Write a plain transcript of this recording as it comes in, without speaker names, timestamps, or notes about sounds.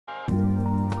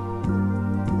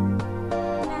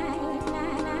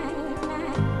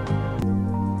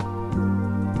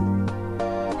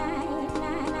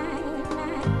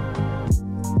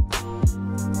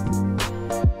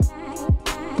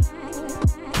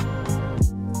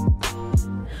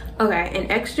Okay, an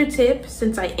extra tip,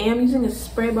 since I am using a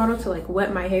spray bottle to like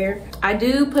wet my hair, I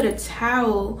do put a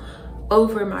towel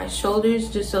over my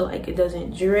shoulders just so like it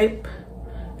doesn't drip.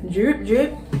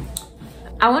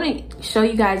 I want to show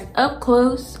you guys up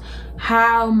close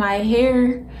how my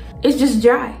hair is just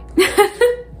dry.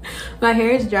 My hair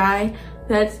is dry.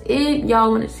 That's it. Y'all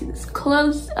want to see this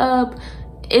close up.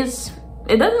 It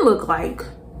doesn't look like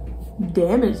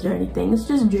damaged or anything. It's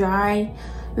just dry,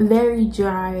 very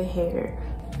dry hair.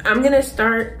 I'm gonna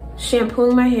start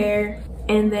shampooing my hair,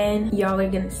 and then y'all are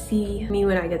gonna see me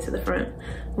when I get to the front.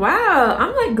 Wow,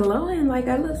 I'm like glowing, like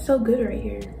I look so good right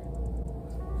here.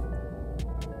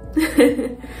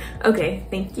 Okay,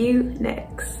 thank you.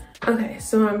 Next. Okay,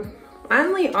 so I'm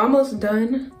finally almost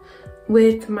done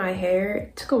with my hair.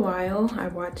 It took a while. I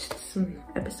watched some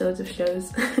episodes of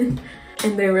shows and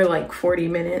they were like 40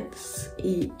 minutes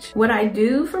each. What I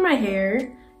do for my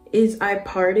hair is I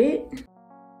part it.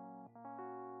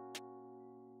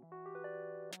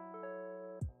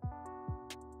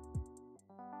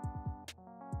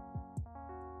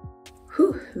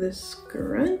 Whew, the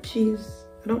scrunchies.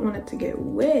 I don't want it to get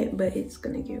wet, but it's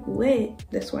gonna get wet.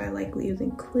 That's why I like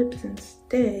using clips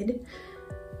instead,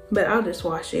 but I'll just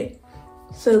wash it.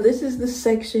 So this is the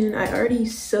section. I already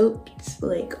soaped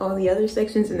like all the other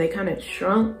sections and they kind of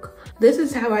shrunk. This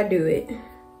is how I do it.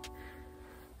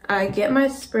 I get my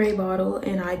spray bottle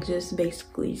and I just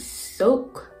basically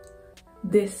soak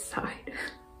this side.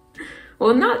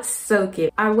 Well, not soak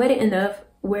it. I wet it enough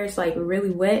where it's like really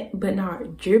wet but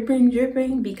not dripping,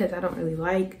 because I don't really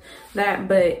like that.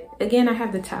 But again, I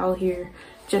have the towel here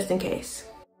just in case.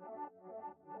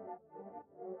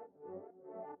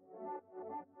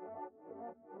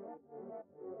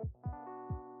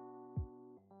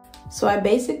 So I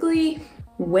basically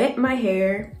wet my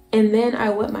hair and then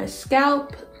I wet my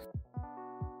scalp.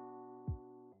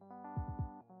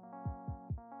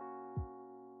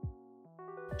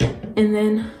 And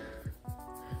then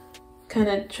kind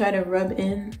of try to rub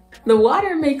in. The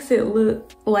water makes it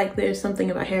look like there's something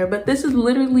in my hair, but this is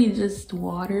literally just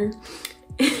water.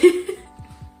 You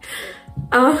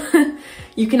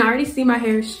can already see my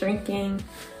hair shrinking.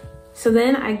 So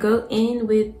then I go in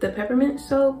with the peppermint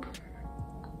soap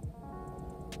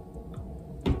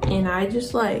and I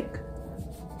just like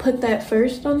put that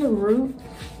first on the root.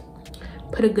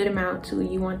 Put a good amount too.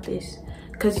 You want this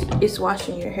because it's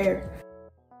washing your hair.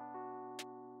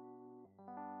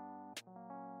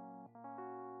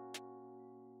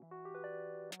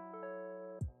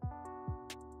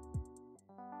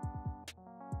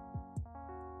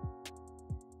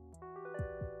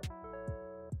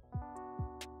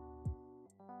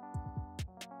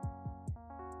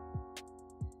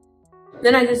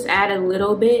 Then I just add a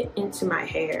little bit into my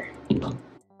hair. And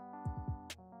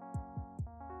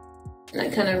I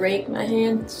kind of rake my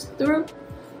hands through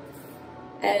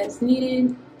as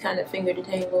needed, kind of finger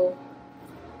detangle.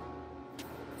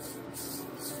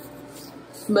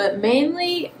 But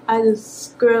mainly, I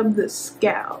just scrub the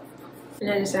scalp.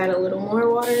 And I just add a little more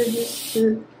water just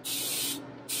to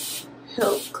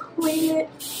help clean it.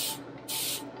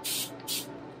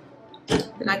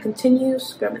 And I continue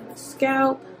scrubbing the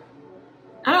scalp.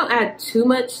 I don't add too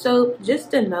much soap,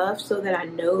 just enough so that I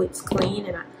know it's clean.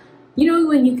 And you know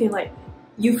when you can like,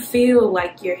 you feel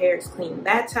like your hair is clean.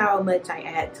 That's how much I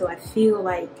add till I feel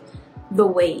like the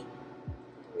weight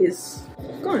is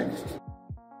gone.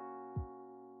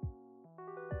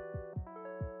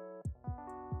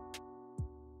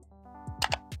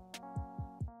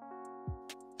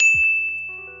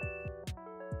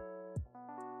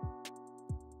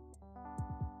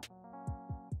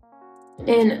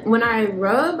 And when I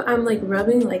rub, I'm like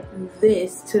rubbing like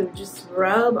this to just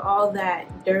rub all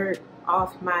that dirt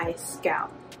off my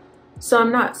scalp. So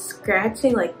I'm not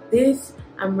scratching like this,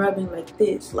 I'm rubbing like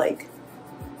this, like,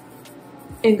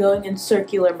 and going in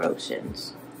circular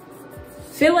motions.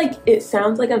 I feel like it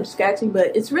sounds like I'm scratching,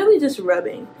 but it's really just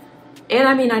rubbing. And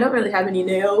I mean, I don't really have any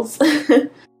nails.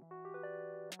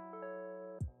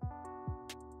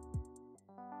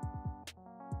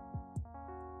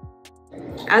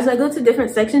 As I go to different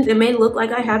sections, it may look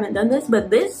like I haven't done this, but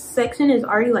this section is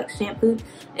already like shampooed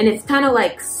and it's kind of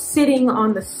like sitting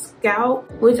on the scalp,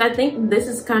 which I think this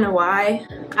is kind of why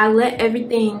I let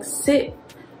everything sit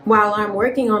while I'm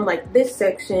working on like this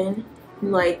section,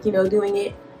 like, you know, doing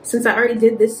it. Since I already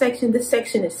did this section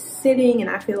is sitting and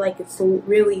I feel like it's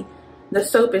really, the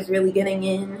soap is really getting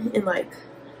in and like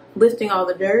lifting all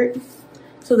the dirt.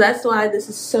 So that's why this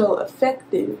is so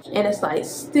effective. And it's like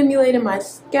stimulating my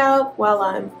scalp while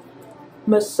I'm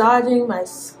massaging my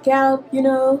scalp, you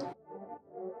know.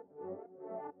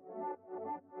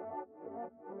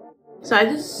 So I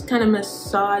just kind of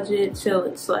massage it till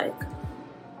it's like,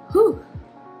 whew,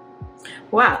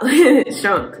 wow, it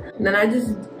shrunk. Then I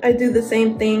do the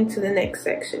same thing to the next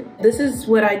section. This is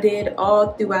what I did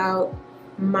all throughout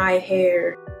my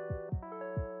hair.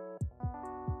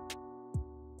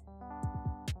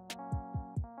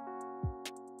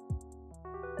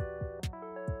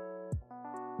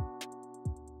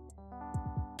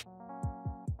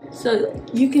 So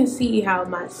you can see how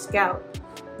my scalp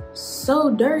is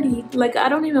so dirty. Like, I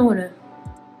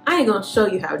ain't gonna show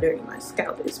you how dirty my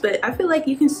scalp is, but I feel like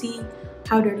you can see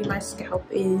how dirty my scalp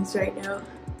is right now.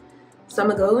 So I'm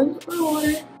gonna go in my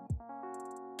water.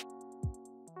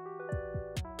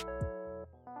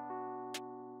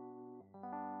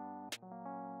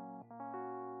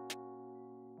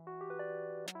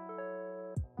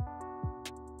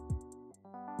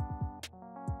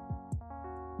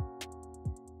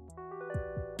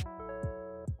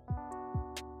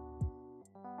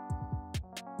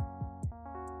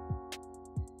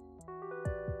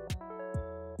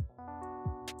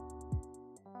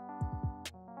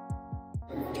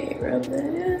 Okay, rub that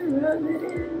in, rub it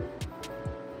in,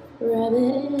 rub it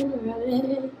in, rub it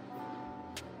in.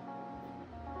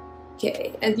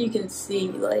 Okay, as you can see,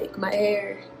 like my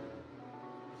hair,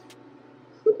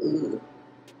 ooh,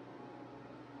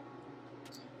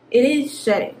 it is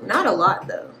shedding. Not a lot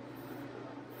though,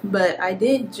 but I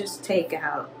did just take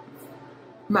out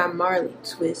my Marley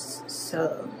twist,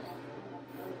 so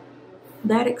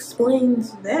that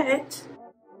explains that.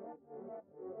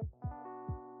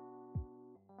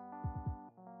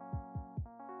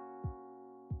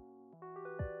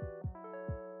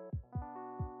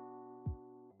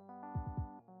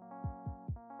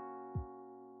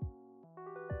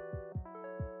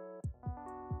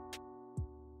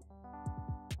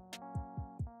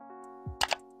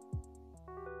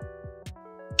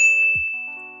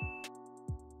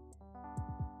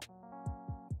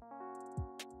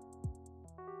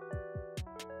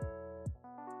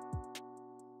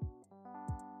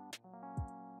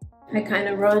 I kind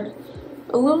of run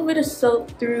a little bit of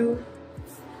soap through,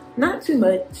 not too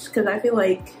much, because I feel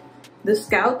like the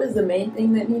scalp is the main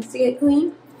thing that needs to get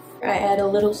clean. I add a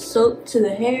little soap to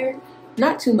the hair,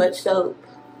 not too much soap.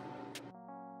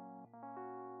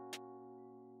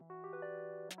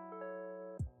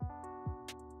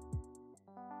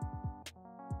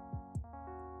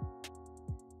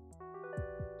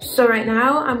 So right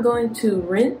now I'm going to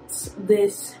rinse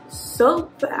this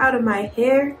soap out of my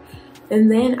hair, and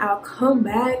then I'll come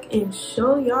back and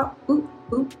show y'all.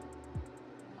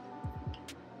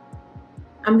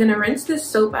 I'm gonna rinse this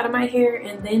soap out of my hair,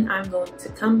 and then I'm going to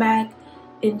come back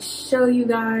and show you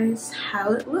guys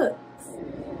how it looks.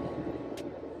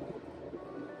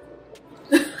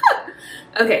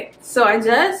 Okay, so I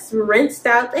just rinsed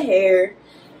out the hair,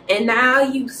 and now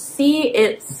you see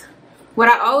it's what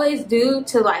I always do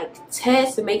to like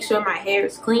test and make sure my hair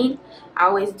is clean. I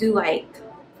always do like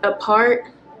a part,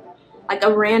 like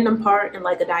a random part in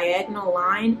like a diagonal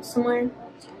line somewhere,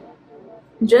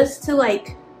 just to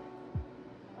like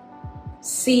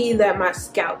see that my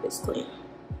scalp is clean.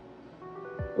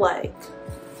 Like,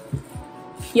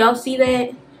 y'all see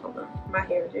that? Hold on, my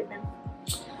hair is dripping.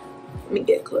 Let me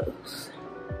get close.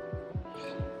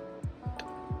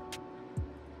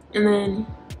 And then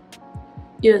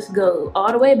just go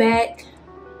all the way back.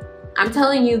 I'm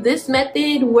telling you, this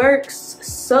method works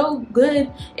so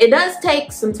good. It does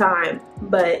take some time,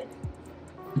 but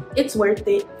it's worth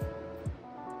it.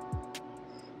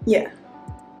 Yeah.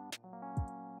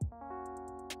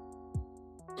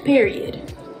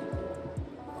 Period.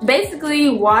 Basically,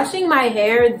 washing my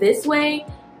hair this way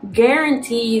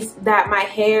guarantees that my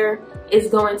hair is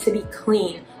going to be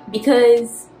clean,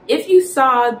 because if you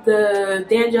saw the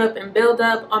dandruff and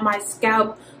buildup on my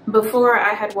scalp before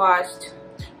I had washed,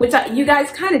 which you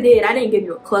guys kind of did, I didn't give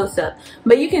you a close-up,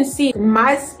 but you can see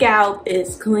my scalp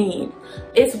is clean.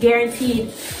 It's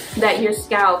guaranteed that your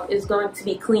scalp is going to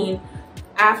be clean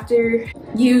after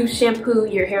you shampoo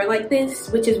your hair like this,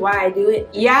 which is why I do it.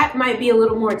 Yeah, it might be a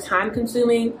little more time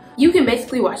consuming. You can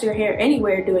basically wash your hair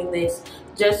anywhere doing this,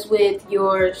 just with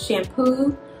your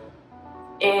shampoo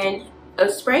and a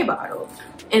spray bottle.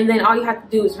 And then all you have to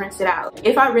do is rinse it out.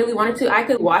 If I really wanted to, I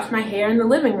could wash my hair in the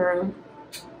living room,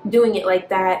 doing it like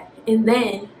that, and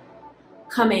then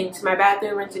coming to my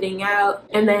bathroom, rinsing out,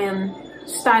 and then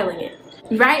styling it.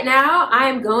 Right now,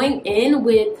 I'm going in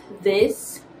with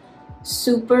this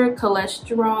super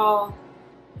cholesterol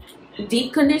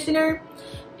deep conditioner,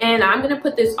 and I'm gonna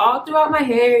put this all throughout my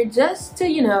hair just to,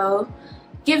 you know,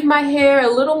 give my hair a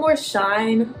little more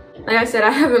shine. Like I said, I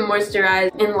haven't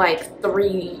moisturized in like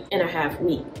 3.5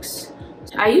 weeks.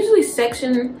 I usually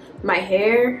section my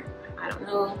hair.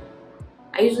 don't know.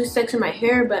 I usually section my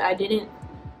hair, but I didn't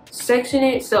section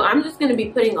it. So I'm just gonna be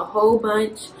putting a whole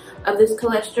bunch of this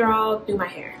cholesterol through my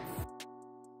hair.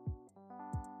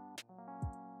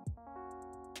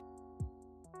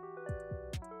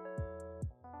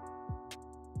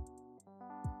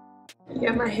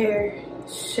 Got my hair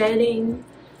shedding,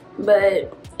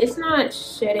 but it's not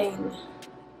shedding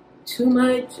too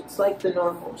much. It's like the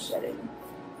normal shedding.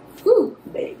 Whew,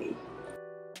 baby.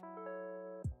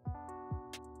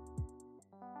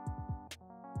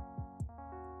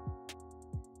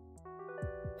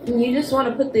 And you just want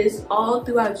to put this all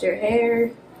throughout your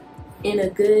hair in a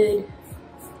good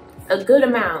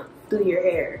amount through your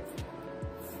hair,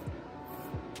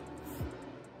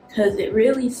 because it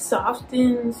really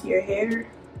softens your hair.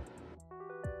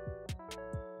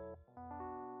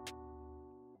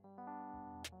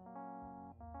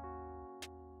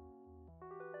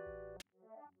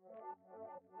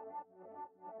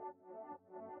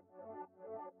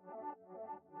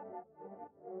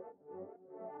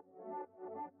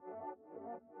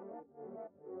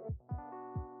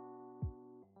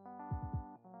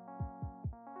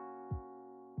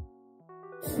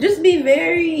 Just be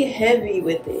very heavy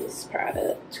with this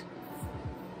product.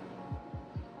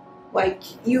 Like,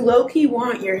 you low-key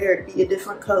want your hair to be a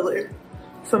different color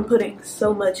from putting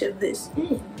so much of this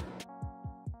in.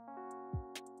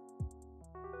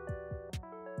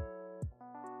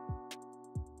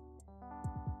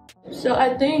 So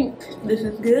I think this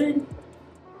is good.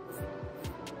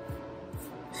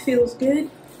 Feels good.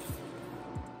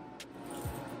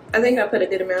 I think I put a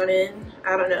good amount in.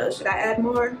 I don't know, should I add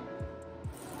more?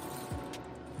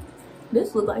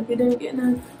 This looked like it didn't get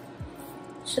enough.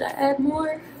 Should I add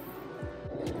more?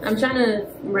 I'm trying to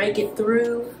rake it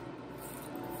through.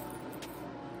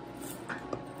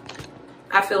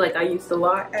 I feel like I used a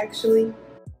lot, actually.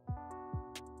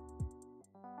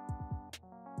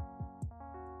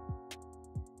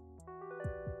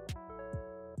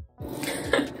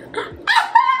 My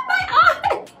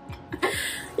eye!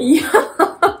 Yo!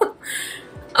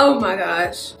 Oh my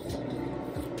gosh.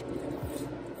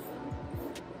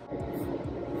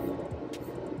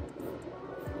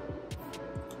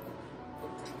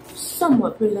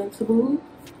 Somewhat presentable.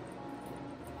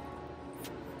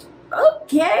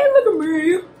 Okay, look at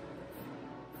me.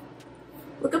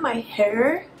 Look at my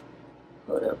hair.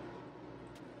 Hold up.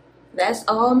 That's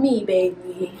all me,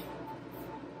 baby.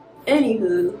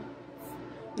 Anywho,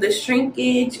 the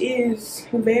shrinkage is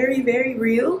very, very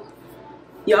real.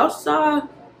 Y'all saw,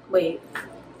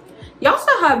 y'all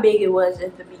saw how big it was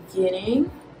at the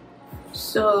beginning.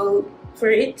 So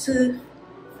for it to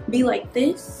be like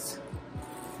this,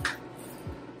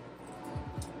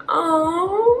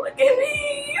 oh, look at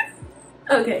me.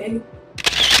 Okay.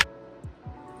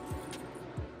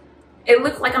 It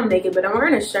looks like I'm naked, but I'm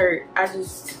wearing a shirt.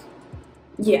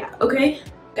 Yeah, okay.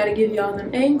 Gotta give y'all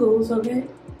them angles, okay?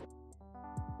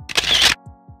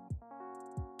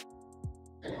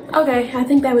 Okay, I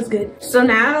think that was good. So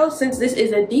now, since this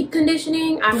is a deep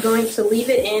conditioning, I'm going to leave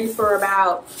it in for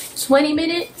about 20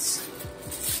 minutes.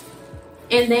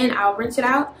 And then I'll rinse it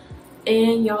out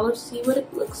and y'all will see what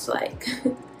it looks like.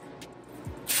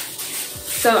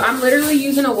 So I'm literally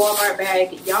using a Walmart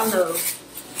bag. Y'all know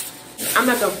I'm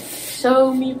not gonna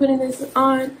show me putting this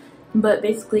on, but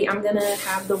basically I'm gonna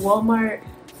have the Walmart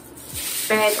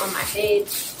bag on my head.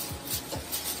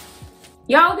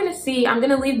 Y'all gonna see, I'm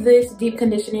gonna leave this deep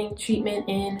conditioning treatment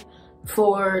in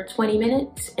for 20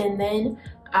 minutes and then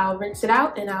I'll rinse it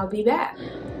out and I'll be back.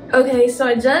 Okay, so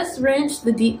I just rinsed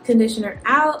the deep conditioner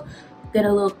out. Get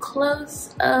a little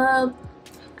close up.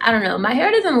 I don't know, my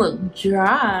hair doesn't look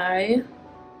dry.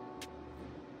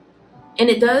 And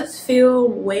it does feel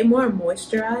way more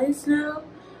moisturized now.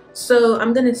 So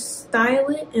I'm gonna style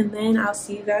it and then I'll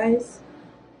see you guys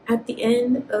at the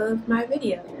end of my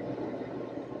video.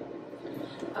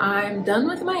 I'm done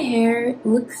with my hair. It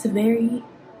looks very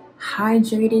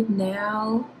hydrated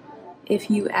now,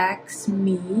 if you ask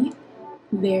me.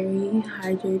 Very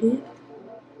hydrated.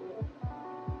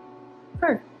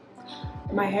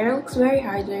 My hair looks very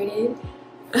hydrated.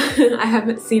 I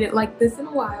haven't seen it like this in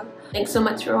a while. Thanks so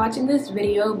much for watching this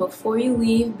video. Before you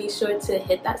leave, be sure to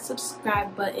hit that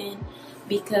subscribe button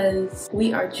because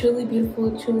we are truly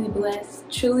beautiful, truly blessed,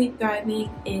 truly thriving,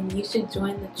 and you should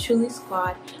join the Truly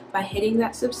Squad by hitting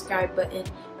that subscribe button,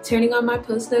 turning on my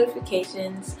post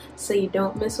notifications so you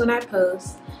don't miss when I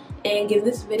post, and give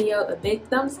this video a big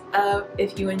thumbs up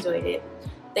if you enjoyed it.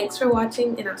 Thanks for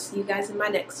watching, and I'll see you guys in my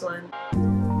next one.